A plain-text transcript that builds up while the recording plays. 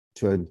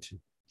20.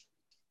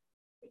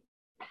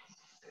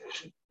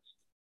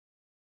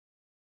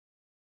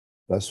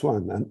 Verse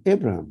 1, and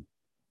Abraham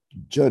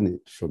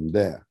journeyed from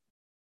there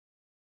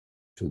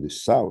to the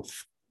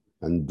south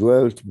and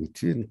dwelt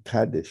between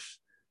Kadesh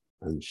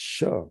and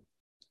Shur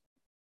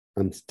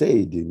and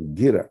stayed in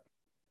Gerar.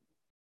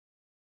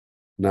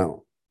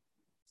 Now,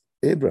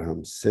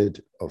 Abraham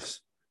said of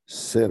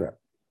Sarah,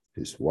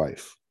 his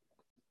wife,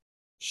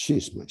 she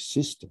is my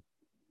sister.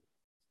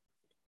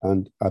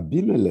 And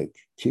Abimelech,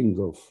 king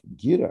of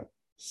Gerar,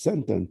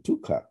 sent and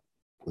took her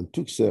and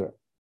took Sarah.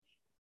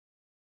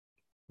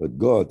 But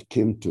God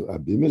came to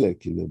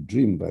Abimelech in a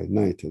dream by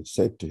night and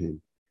said to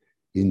him,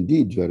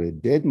 indeed, you are a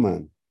dead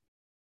man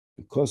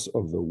because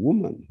of the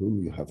woman whom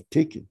you have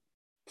taken,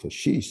 for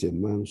she is a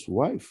man's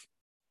wife.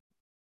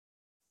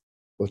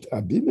 But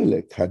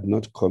Abimelech had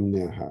not come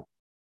near her.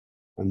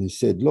 And he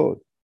said, Lord,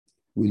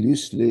 will you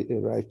slay a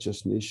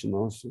righteous nation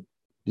also?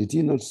 Did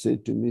he not say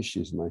to me,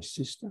 she is my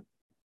sister?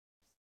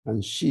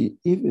 And she,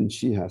 even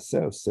she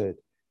herself, said,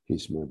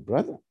 he's my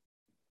brother.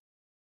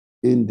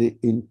 In the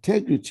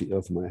integrity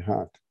of my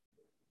heart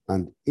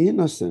and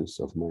innocence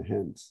of my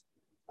hands,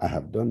 I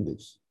have done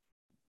this.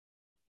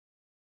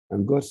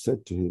 And God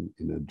said to him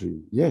in a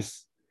dream,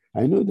 yes,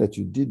 I know that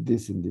you did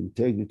this in the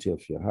integrity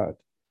of your heart,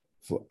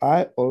 for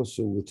I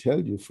also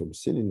withheld you from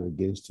sinning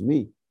against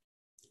me.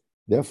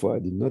 Therefore, I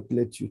did not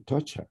let you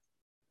touch her.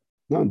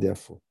 Now,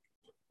 therefore,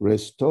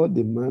 restore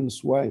the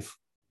man's wife,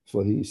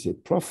 for he is a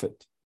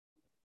prophet,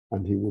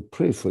 and he will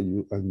pray for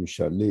you, and you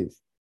shall live.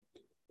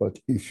 But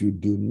if you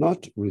do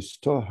not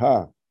restore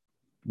her,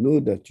 know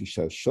that you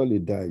shall surely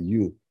die,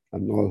 you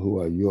and all who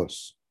are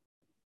yours.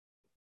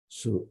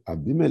 So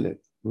Abimelech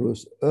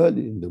rose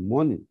early in the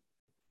morning,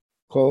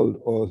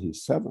 called all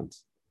his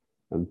servants,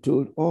 and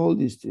told all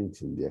these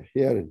things in their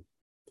hearing.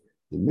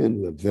 The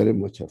men were very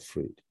much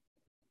afraid.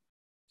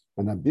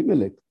 And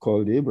Abimelech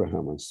called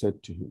Abraham and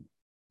said to him,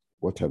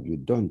 what have you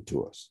done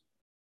to us?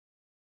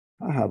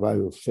 How have I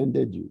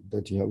offended you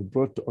that you have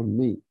brought on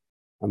me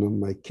and on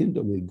my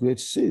kingdom a great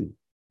sin?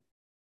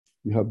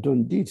 You have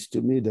done deeds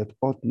to me that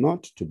ought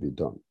not to be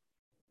done.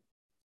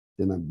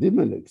 Then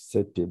Abimelech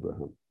said to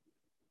Abraham,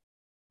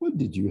 what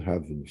did you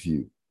have in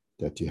view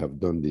that you have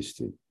done this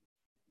thing?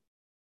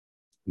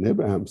 And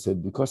Abraham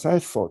said, because I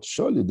thought,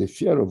 surely the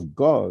fear of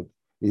God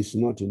is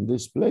not in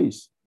this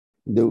place.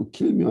 They will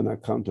kill me on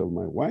account of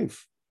my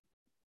wife.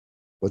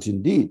 But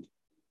indeed,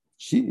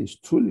 she is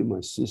truly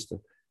my sister.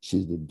 She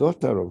is the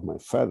daughter of my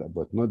father,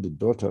 but not the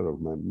daughter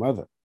of my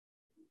mother.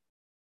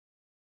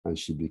 And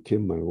she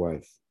became my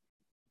wife.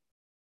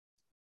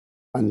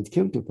 And it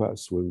came to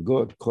pass when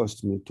God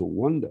caused me to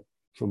wander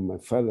from my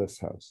father's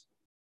house,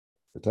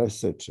 that I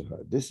said to her,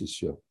 this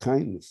is your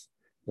kindness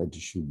that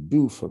you should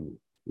do for me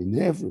in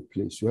every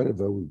place,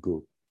 wherever we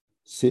go.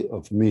 Say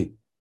of me,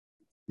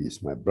 he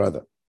is my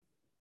brother.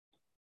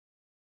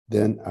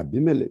 Then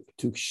Abimelech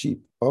took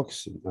sheep,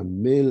 oxen,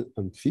 and male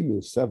and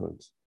female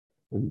servants,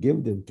 and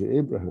gave them to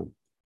Abraham,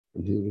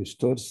 and he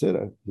restored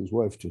Sarah, his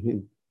wife, to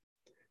him.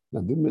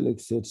 And Abimelech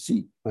said,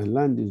 see, my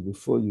land is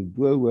before you,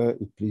 dwell where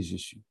it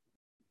pleases you.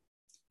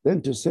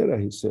 Then to Sarah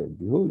he said,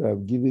 behold, I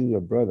have given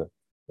your brother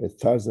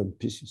 1,000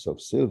 pieces of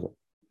silver.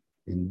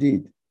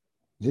 Indeed,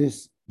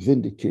 this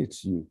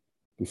vindicates you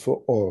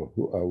before all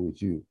who are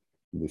with you,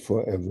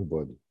 before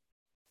everybody.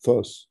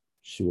 Thus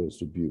she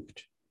was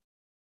rebuked.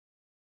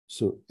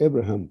 So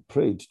Abraham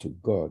prayed to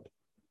God,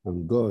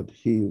 and God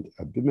healed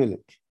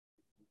Abimelech,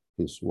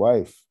 his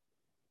wife,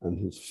 and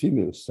his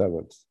female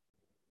servants.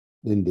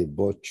 Then they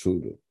bore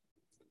children,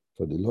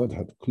 for the Lord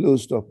had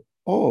closed up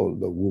all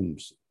the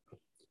wombs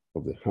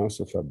of the house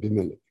of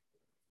Abimelech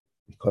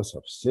because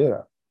of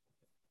Sarah,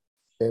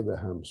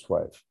 Abraham's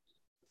wife.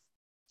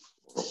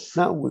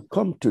 Now we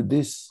come to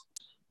this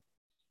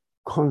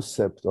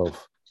concept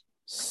of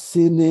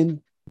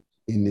sinning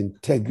in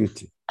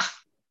integrity.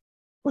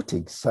 What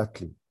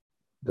exactly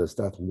does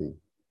that mean?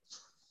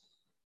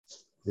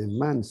 The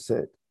man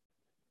said,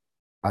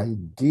 I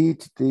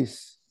did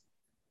this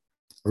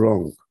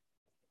wrong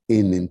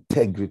in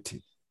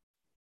integrity.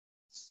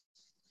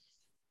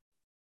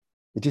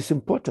 It is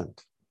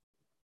important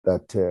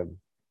that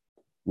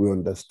we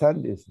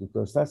understand this,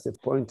 because that's a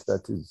point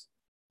that is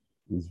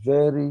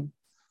very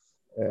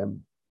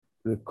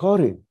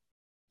recurring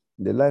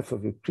in the life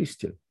of a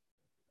Christian,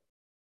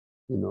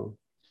 you know,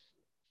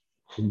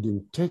 in the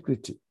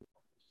integrity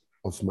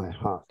of my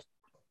heart.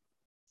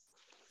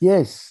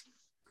 Yes,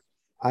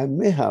 I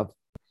may have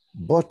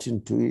bought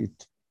into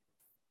it,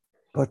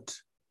 but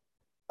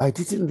I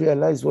didn't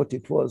realize what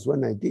it was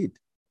when I did.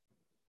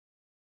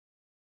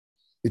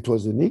 It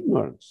was in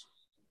ignorance.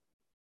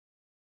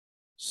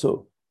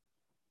 So,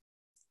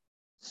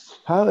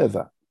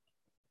 however,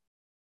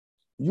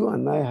 you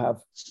and I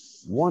have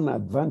one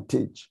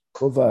advantage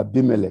over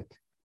Abimelech,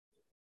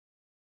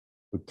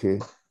 okay?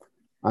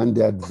 And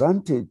the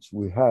advantage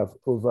we have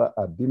over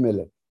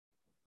Abimelech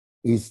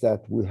is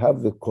that we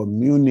have the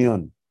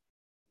communion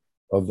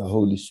of the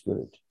Holy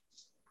Spirit.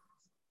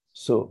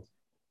 So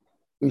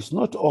it's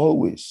not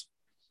always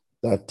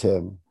that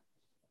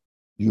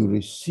you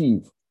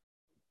receive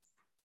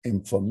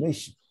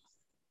information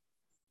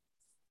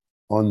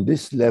on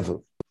this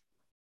level,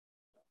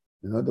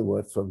 in other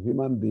words, from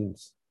human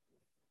beings,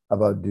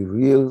 about the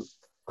real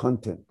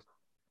content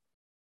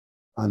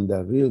and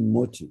the real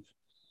motive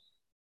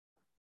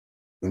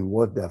in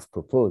what they have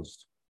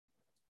proposed.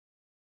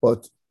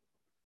 But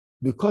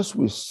because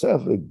we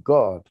serve a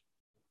God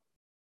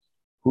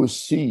who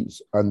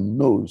sees and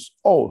knows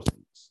all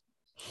things,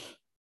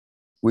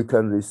 we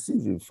can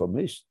receive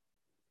information,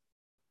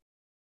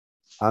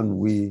 and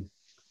we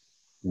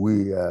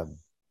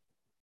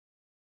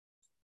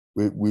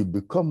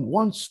become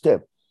one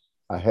step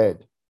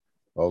ahead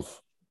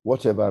of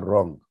whatever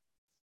wrong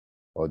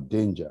or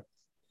danger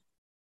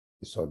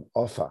is on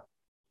offer.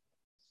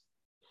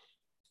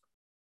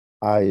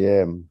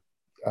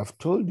 I've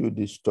told you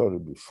this story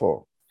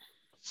before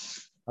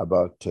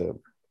about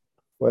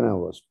when I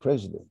was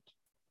president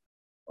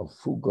of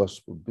Full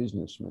Gospel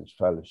Businessmen's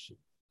Fellowship.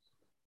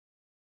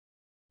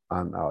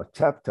 And our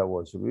chapter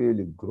was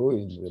really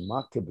growing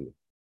remarkably.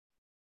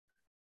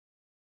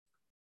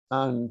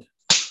 And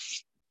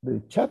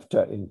the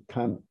chapter in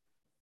Kano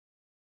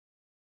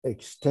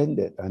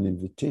extended an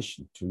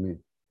invitation to me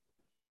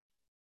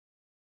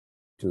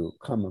to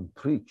come and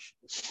preach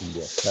in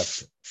their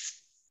chapter.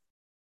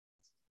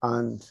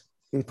 And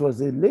it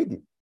was a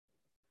lady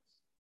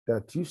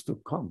that used to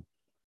come.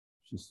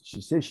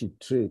 She said she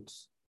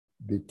trades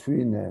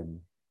between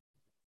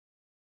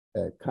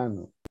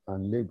Kano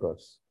and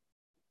Lagos.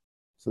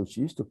 So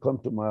she used to come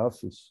to my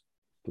office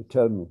to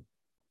tell me,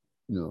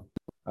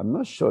 I'm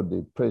not sure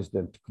the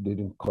president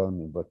didn't call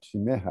me, but she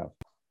may have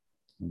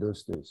in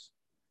those days.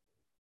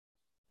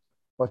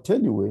 But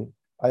anyway,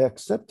 I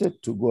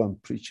accepted to go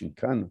and preach in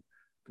Kano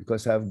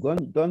because I've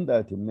done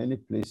that in many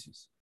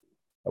places.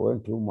 I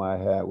went to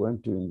Umuahia, I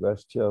went to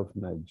University of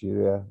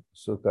Nigeria,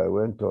 Soka, I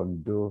went to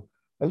Ondo.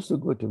 I used to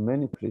go to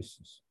many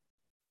places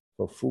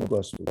for Full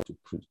Gospel to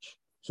preach.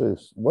 So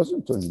it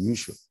wasn't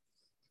unusual.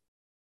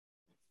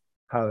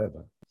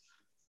 However,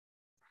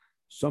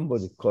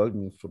 somebody called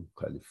me from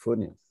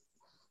California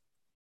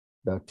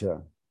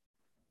that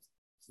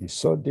he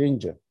saw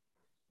danger.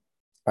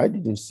 I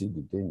didn't see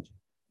the danger.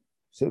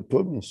 So he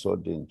told me he saw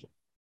danger.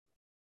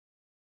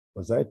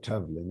 Was I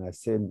traveling? I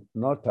said,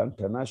 not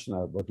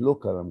international, but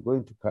local. I'm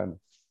going to Kano.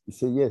 He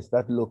said, yes,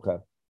 that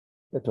local.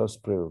 Let us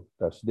pray.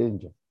 That's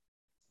danger.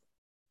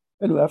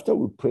 Anyway, after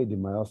we prayed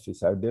in my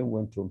office, I then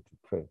went home to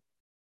pray.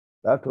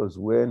 That was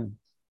when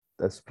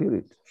the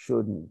Spirit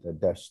showed me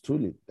that there's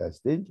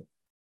danger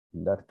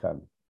in that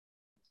Kano.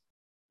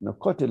 Now,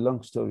 cut a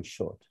long story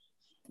short.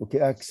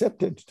 Okay, I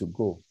accepted to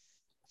go,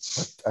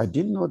 but I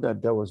didn't know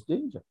that there was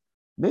danger.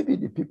 Maybe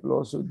the people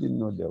also didn't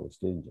know there was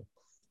danger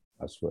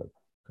as well,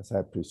 because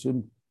I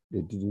presume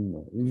they didn't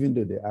know, even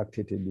though they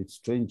acted a bit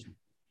strangely.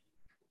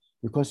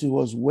 Because it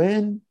was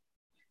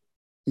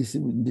it's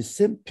in the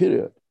same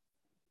period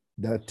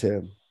that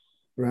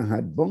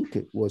Reinhard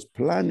Bonnke was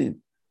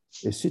planning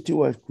a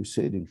citywide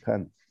crusade in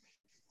Kano.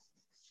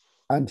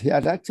 And he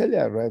had actually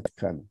arrived in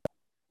Kano.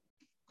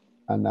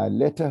 And I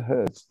later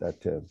heard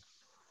that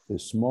they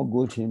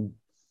smuggled him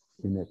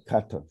in a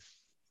carton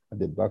at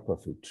the back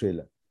of a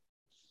trailer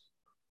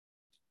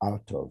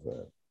out of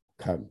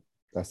Kano.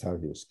 That's how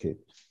he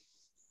escaped.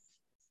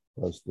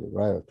 Because the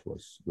riot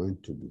was going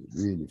to be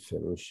really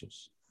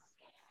ferocious.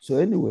 So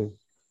anyway,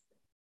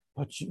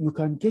 but you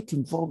can get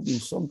involved in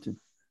something.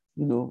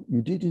 You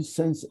didn't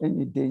sense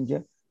any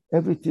danger.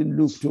 Everything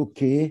looked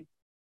okay,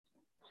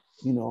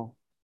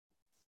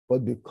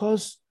 But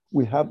because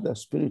we have the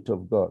Spirit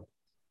of God,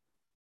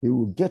 He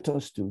will get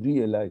us to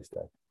realize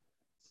that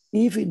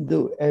even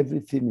though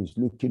everything is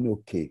looking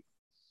okay,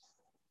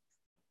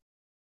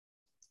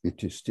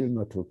 it is still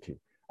not okay.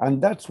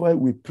 And that's why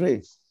we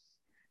pray.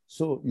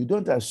 So you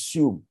don't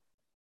assume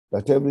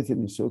that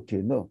everything is okay.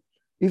 No.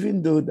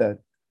 Even though that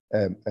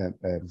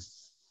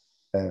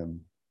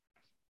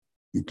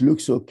it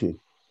looks okay,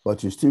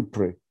 but you still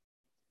pray.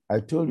 I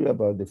told you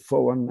about the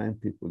 419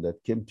 people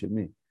that came to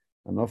me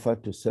and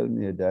offered to sell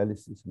me a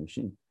dialysis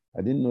machine.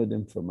 I didn't know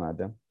them from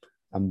Adam.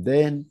 And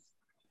then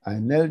I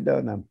knelt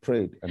down and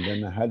prayed, and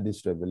then I had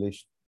this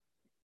revelation,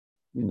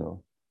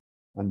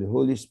 and the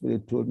Holy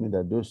Spirit told me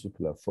that those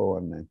people are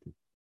 419 people.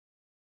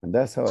 And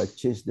that's how I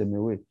chased them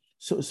away.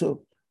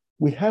 So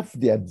we have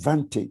the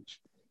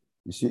advantage.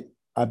 You see,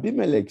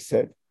 Abimelech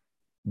said,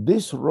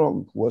 this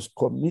wrong was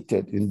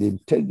committed in the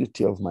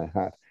integrity of my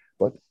heart,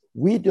 but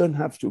we don't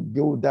have to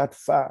go that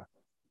far,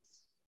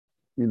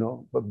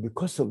 but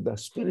because of the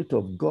Spirit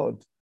of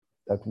God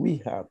that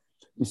we have,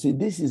 you see,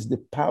 this is the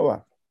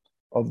power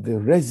of the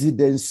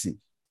residency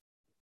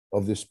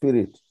of the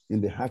Spirit in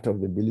the heart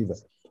of the believer.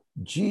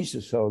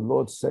 Jesus, our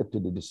Lord, said to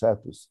the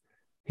disciples,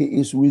 He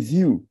is with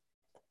you,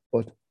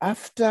 but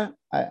after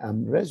I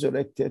am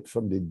resurrected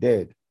from the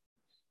dead,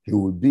 He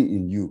will be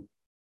in you,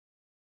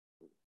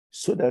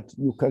 so that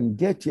you can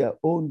get your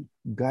own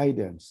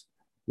guidance,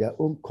 your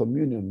own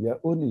communion, your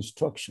own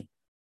instruction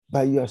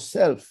by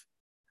yourself.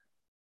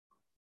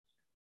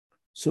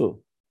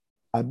 So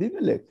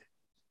Abimelech,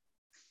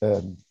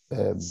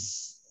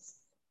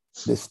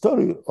 the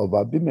story of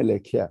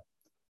Abimelech here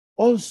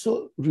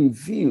also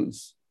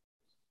reveals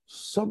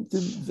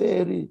something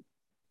very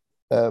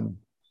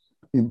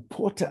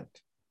important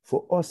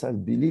for us as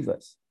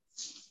believers,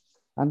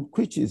 and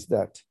which is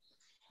that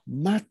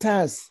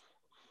matters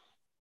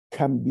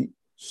can be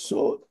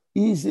so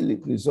easily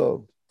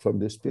resolved from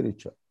the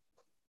spiritual.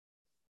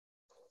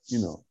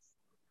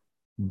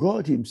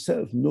 God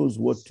himself knows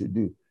what to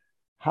do,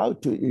 how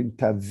to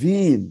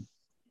intervene.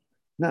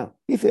 Now,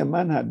 if a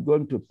man had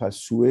gone to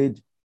persuade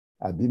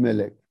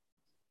Abimelech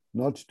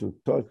not to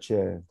touch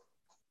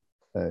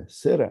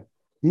Sarah,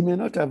 he may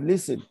not have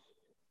listened.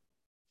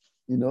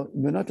 He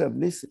may not have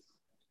listened.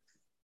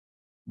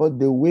 But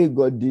the way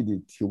God did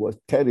it, he was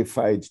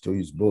terrified to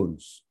his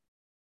bones.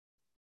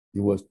 He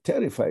was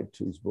terrified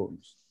to his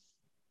bones.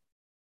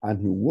 And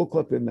he woke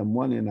up in the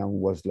morning and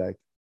was like,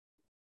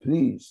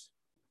 please,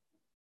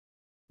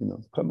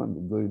 come and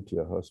be going to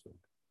your husband.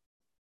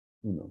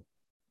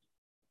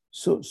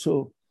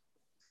 So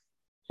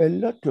a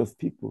lot of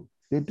people,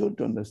 they don't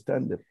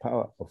understand the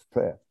power of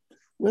prayer.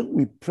 When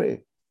we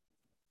pray,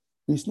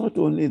 it's not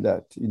only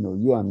that,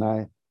 you and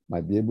I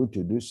might be able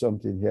to do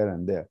something here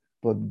and there,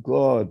 but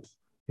God,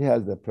 he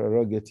has the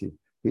prerogative.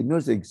 He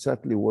knows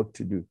exactly what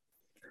to do.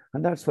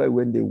 And that's why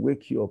when they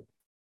wake you up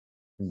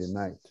in the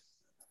night,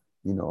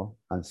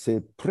 and say,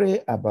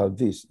 pray about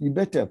this, you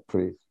better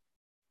pray.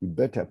 You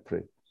better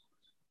pray.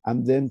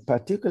 And then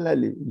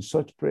particularly in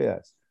such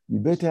prayers, you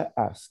better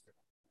ask,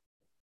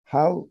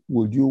 how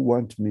would you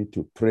want me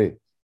to pray?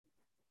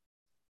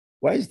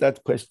 Why is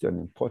that question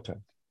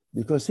important?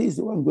 Because he's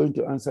the one going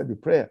to answer the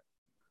prayer.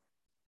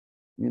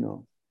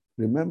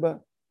 Remember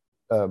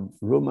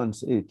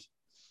Romans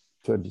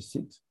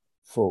 8:26,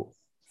 for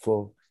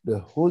the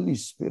Holy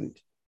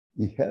Spirit,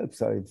 he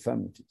helps our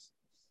infirmities.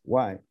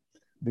 Why?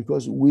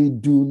 Because we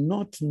do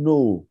not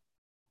know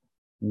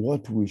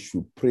what we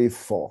should pray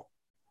for.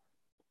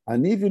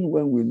 And even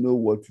when we know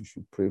what we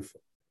should pray for,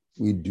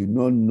 we do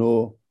not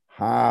know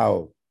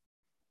how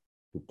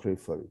to pray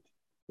for it.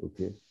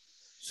 Okay?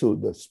 So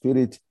the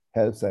Spirit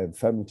helps our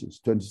infirmities.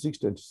 26,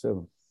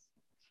 27.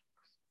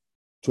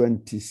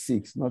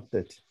 26, not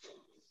 30.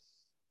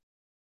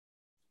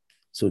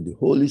 So the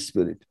Holy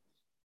Spirit,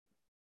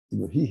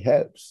 he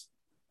helps.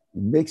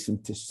 He makes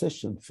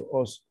intercession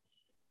for us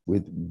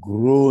with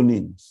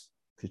groanings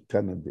which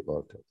cannot be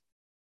altered.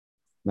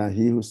 Now,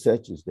 he who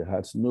searches the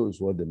hearts knows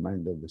what the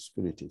mind of the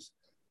Spirit is,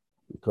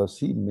 because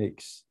he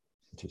makes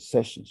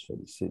intercessions for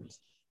the saints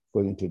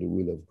according to the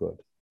will of God.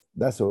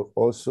 That's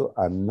also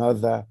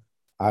another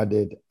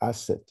added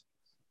asset,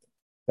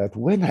 that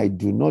when I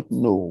do not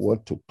know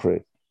what to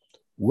pray,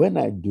 when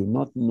I do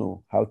not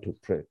know how to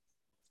pray,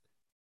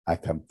 I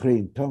can pray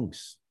in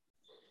tongues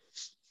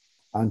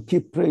and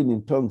keep praying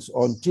in tongues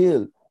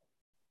until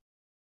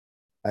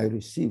I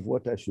receive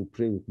what I should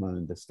pray with my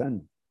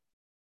understanding.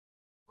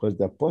 Because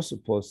the Apostle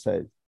Paul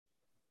said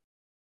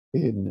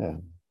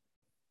in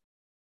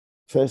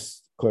 1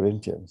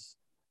 Corinthians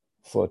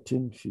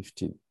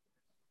 14:15,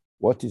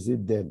 what is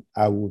it then?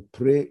 I will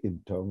pray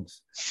in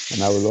tongues,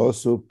 and I will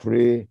also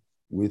pray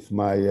with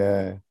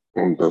my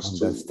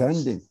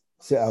understanding.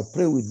 Say, I'll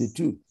pray with the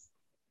two.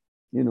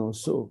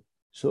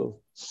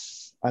 So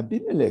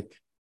Abimelech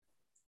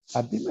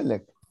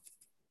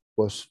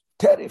was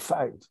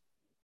terrified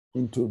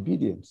into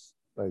obedience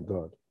by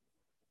God.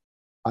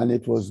 And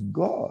it was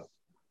God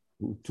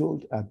who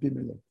told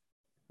Abimelech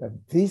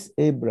that this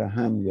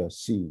Abraham you are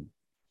seeing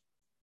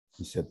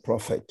is a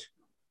prophet.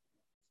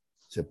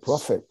 It's a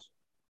prophet.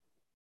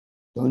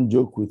 Don't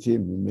joke with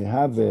him. He may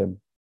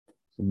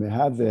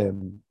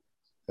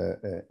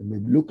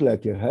look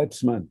like a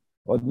herdsman,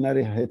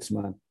 ordinary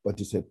herdsman, but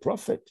he's a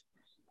prophet.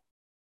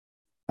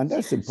 And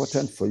that's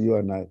important for you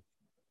and I,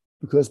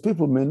 because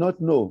people may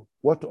not know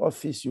what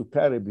office you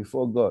carry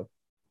before God.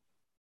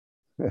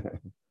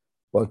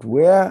 But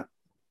where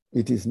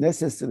it is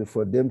necessary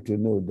for them to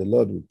know, the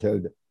Lord will tell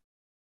them,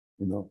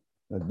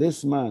 that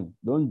this man,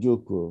 don't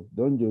joke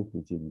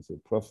with him, he's a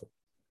prophet.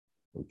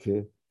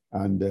 Okay?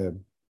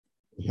 And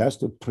he has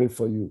to pray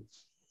for you,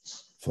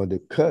 for the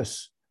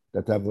curse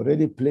that I've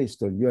already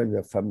placed on you and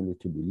your family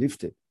to be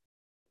lifted.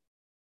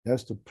 He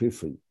has to pray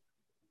for you.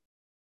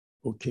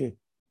 Okay?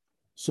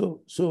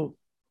 So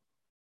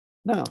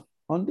now,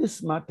 on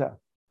this matter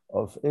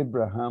of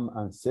Abraham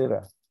and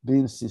Sarah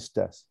being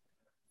sisters,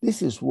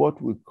 this is what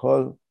we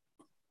call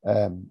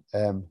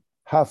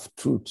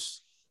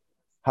half-truths.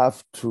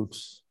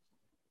 Half-truths.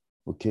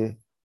 Okay?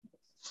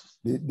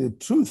 The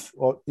truth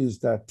is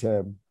that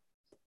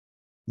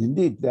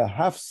indeed they're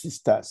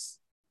half-sisters.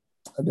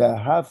 They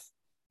have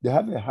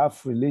a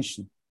half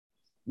relation.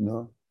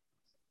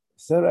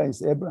 Sarah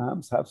is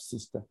Abraham's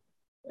half-sister.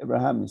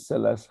 Abraham is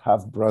Sarah's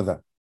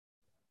half-brother,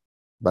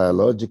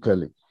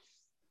 biologically.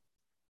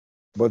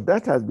 But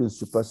that has been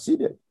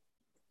superseded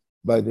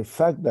by the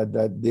fact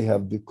that they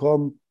have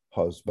become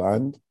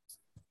husband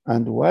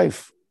and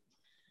wife.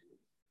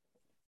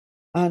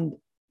 And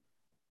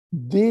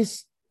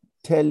this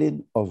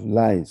telling of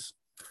lies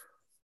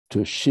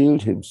to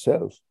shield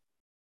himself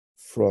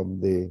from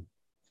the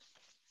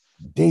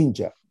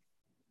danger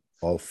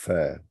of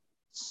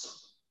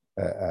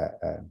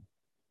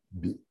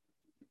be,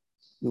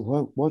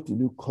 what do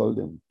you call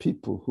them?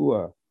 People who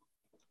are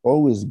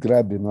always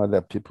grabbing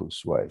other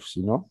people's wives,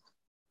 you know?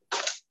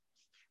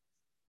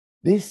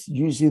 This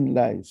using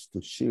lies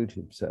to shield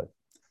himself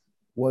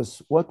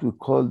was what we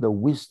call the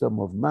wisdom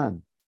of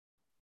man.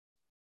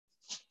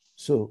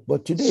 So,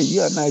 but today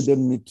you and I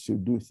don't need to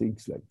do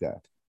things like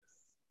that,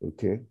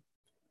 okay?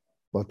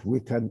 But we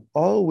can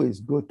always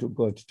go to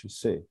God to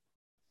say,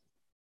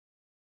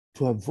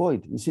 to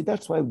avoid. You see,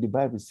 that's why the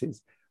Bible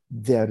says,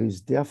 there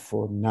is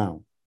therefore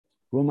now,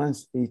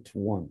 Romans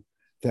 8:1,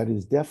 there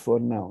is therefore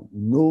now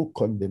no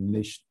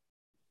condemnation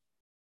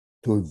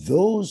to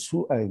those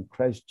who are in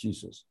Christ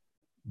Jesus,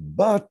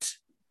 but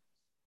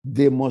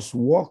they must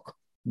walk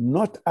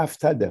not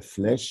after the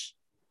flesh,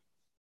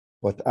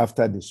 but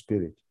after the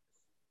Spirit.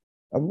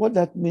 And what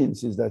that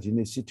means is that in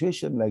a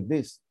situation like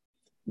this,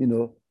 you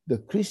know, the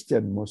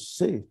Christian must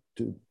say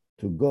to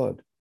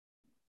God,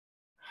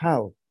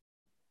 how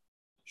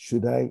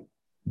should I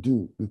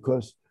do?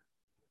 Because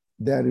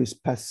there is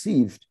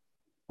perceived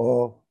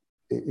or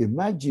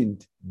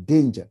imagined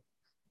danger,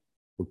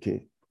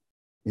 okay,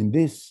 in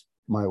this,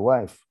 my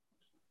wife,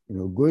 you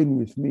know, going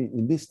with me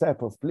in this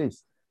type of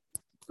place.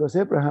 Because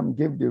Abraham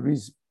gave the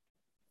reason.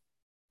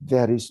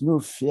 There is no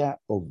fear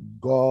of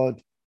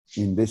God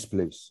in this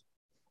place.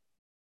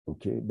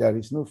 Okay, there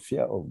is no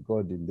fear of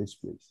God in this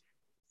place.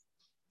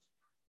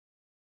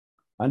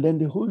 And then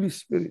the Holy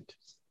Spirit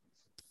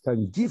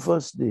can give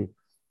us the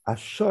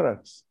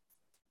assurance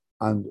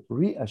and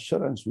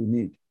reassurance we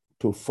need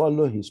to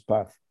follow his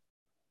path,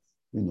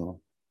 you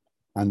know,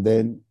 and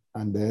then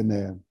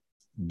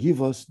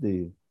give us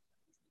the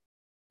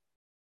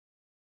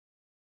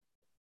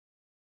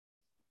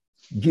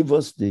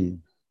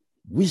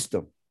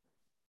wisdom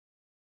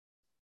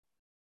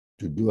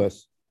to do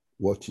us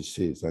what he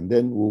says. And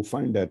then we'll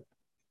find that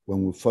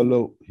when we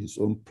follow his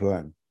own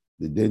plan,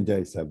 the danger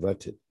is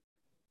averted.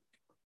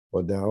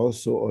 But there are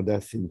also other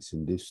things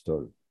in this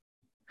story.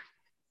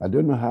 I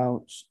don't know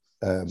how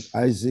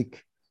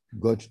Isaac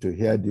got to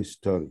hear this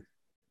story.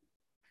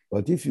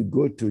 But if you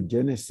go to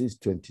Genesis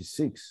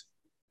 26,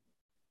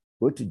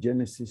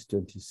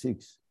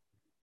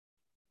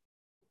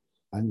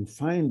 and you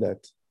find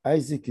that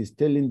Isaac is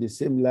telling the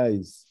same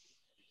lies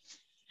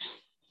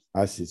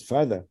as his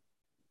father.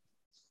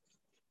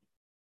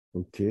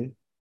 Okay.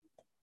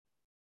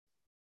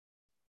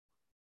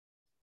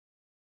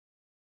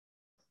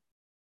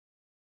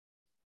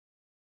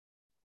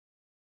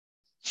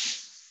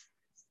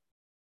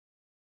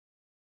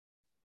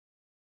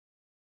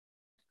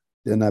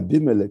 Then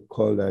Abimelech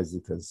called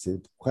Isaac and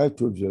said,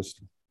 quite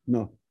obviously,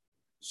 no.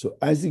 So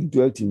Isaac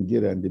dwelt in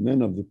Gerar, and the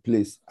men of the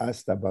place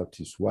asked about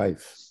his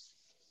wife.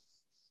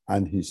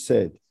 And he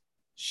said,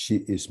 she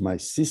is my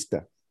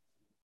sister.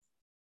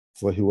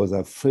 For he was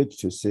afraid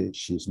to say,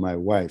 she is my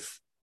wife,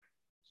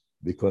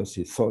 because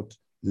he thought,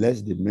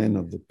 lest the men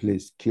of the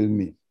place kill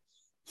me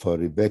for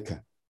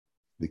Rebekah,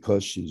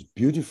 because she is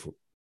beautiful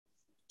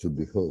to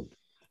behold.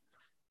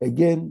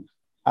 Again,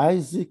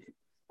 Isaac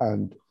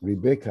and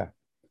Rebekah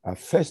are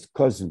first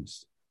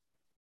cousins.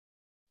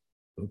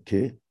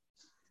 Okay?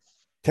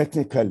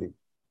 Technically,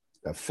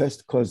 they're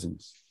first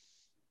cousins.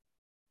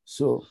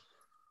 So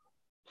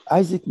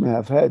Isaac may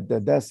have heard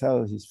that that's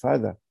how his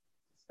father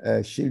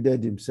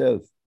shielded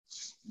himself,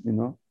 you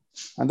know?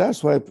 And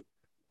that's why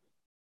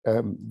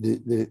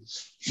you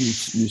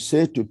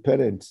say to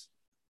parents,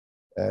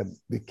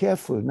 be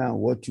careful now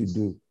what you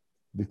do,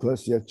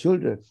 because your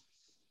children,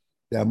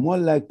 they are more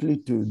likely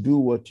to do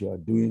what you are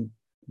doing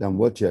than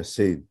what you are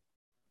saying.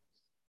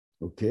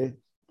 Okay?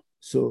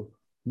 So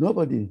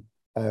nobody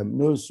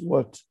knows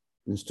what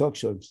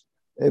instructions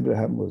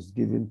Abraham was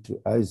giving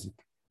to Isaac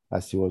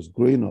as he was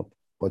growing up,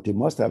 but he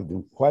must have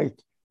been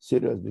quite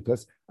serious,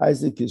 because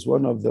Isaac is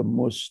one of the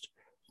most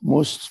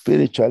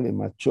spiritually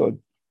matured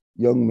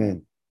young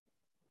men,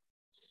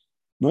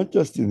 not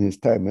just in his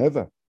time,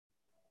 ever,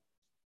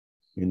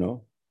 you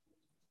know.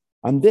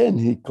 And then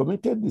he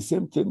committed the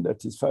same thing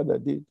that his father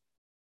did.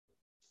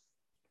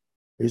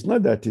 It's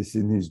not that it's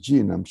in his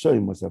gene. I'm sure he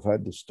must have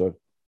heard the story,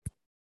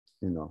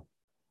 you know,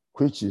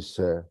 which is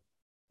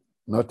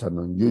not an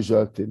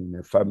unusual thing in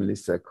a family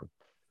circle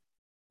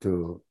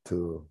to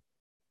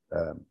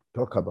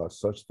talk about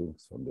such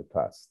things from the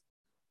past,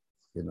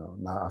 you know,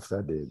 now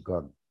after they're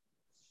gone.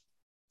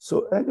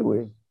 So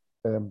anyway,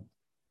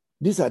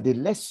 these are the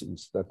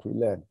lessons that we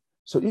learn.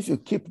 So if you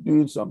keep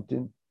doing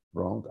something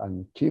wrong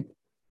and keep,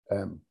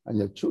 and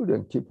your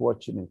children keep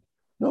watching it,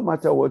 no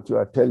matter what you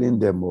are telling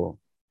them, or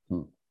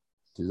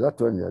is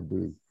that what you are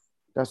doing?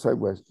 That's why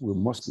we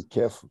must be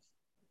careful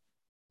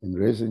in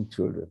raising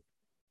children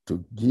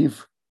to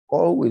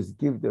always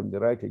give them the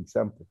right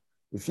example.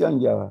 If you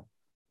and your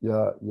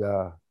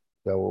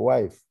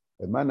wife,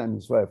 a man and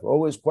his wife,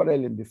 always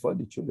quarreling before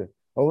the children,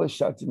 always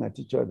shouting at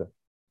each other,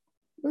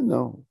 you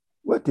know,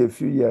 wait a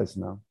few years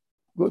now,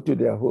 go to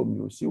their home,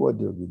 you'll see what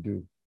they'll be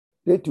doing.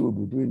 They too will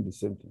be doing the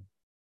same thing,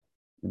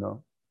 you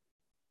know.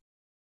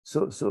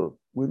 So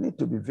we need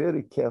to be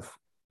very careful,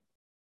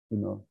 you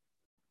know,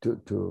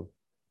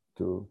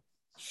 to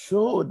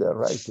show the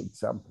right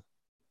example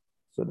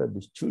so that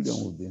the children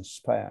will be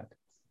inspired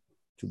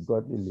to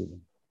godly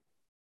living.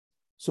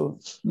 So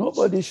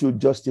nobody should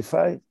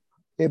justify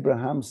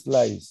Abraham's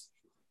lies,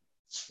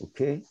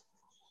 okay?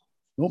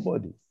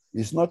 Nobody.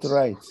 It's not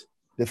right.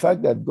 The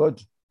fact that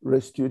God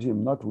rescued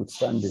him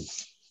notwithstanding.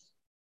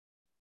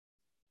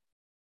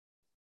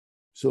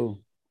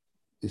 So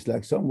it's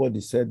like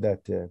somebody said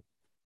that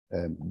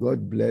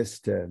God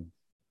blessed,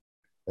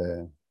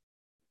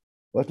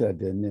 what are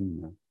their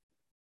names now?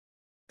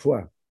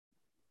 Puah.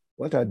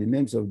 What are the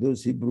names of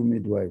those Hebrew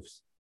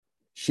midwives?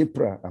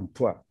 Shipra and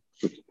Puah.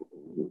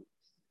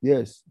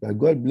 Yes, that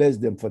God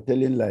blessed them for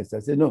telling lies. I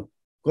say, no,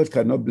 God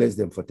cannot bless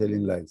them for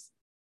telling lies.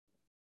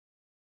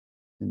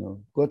 You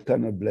know, God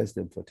cannot bless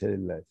them for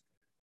telling lies.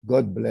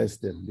 God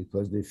blessed them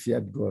because they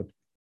feared God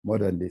more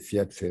than they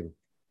feared Pharaoh.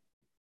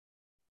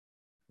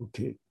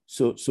 Okay,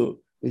 so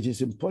it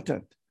is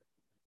important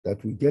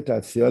that we get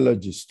our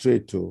theology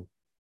straight. To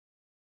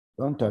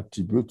don't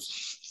attribute,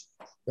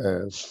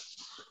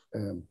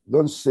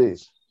 don't say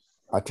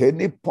at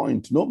any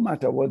point, no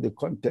matter what the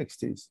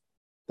context is,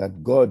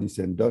 that God is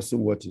endorsing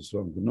what is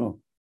wrong. No.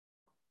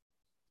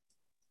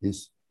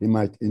 He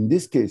might, in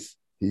this case,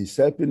 he's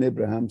helping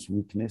Abraham's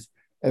weakness,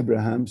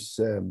 Abraham's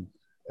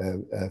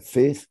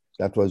faith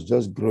that was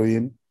just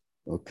growing,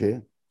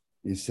 okay?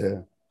 He's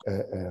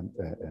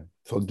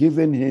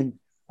forgiving him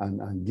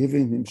and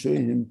giving him,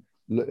 showing him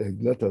a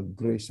lot of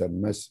grace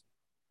and mercy,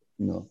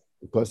 you know,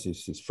 because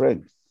he's his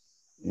friend,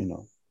 you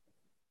know,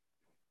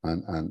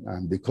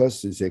 and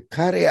because he's a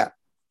carrier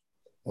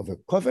of a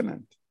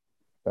covenant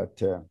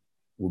that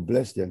will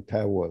bless the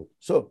entire world.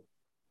 So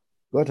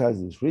God has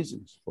his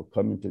reasons for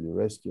coming to the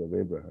rescue of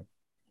Abraham,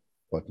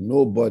 but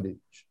nobody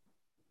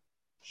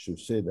should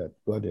say that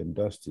God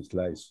endorsed his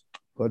lies.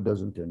 God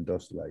doesn't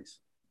endorse lies.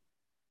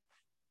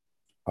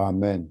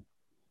 Amen.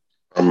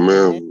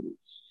 Amen.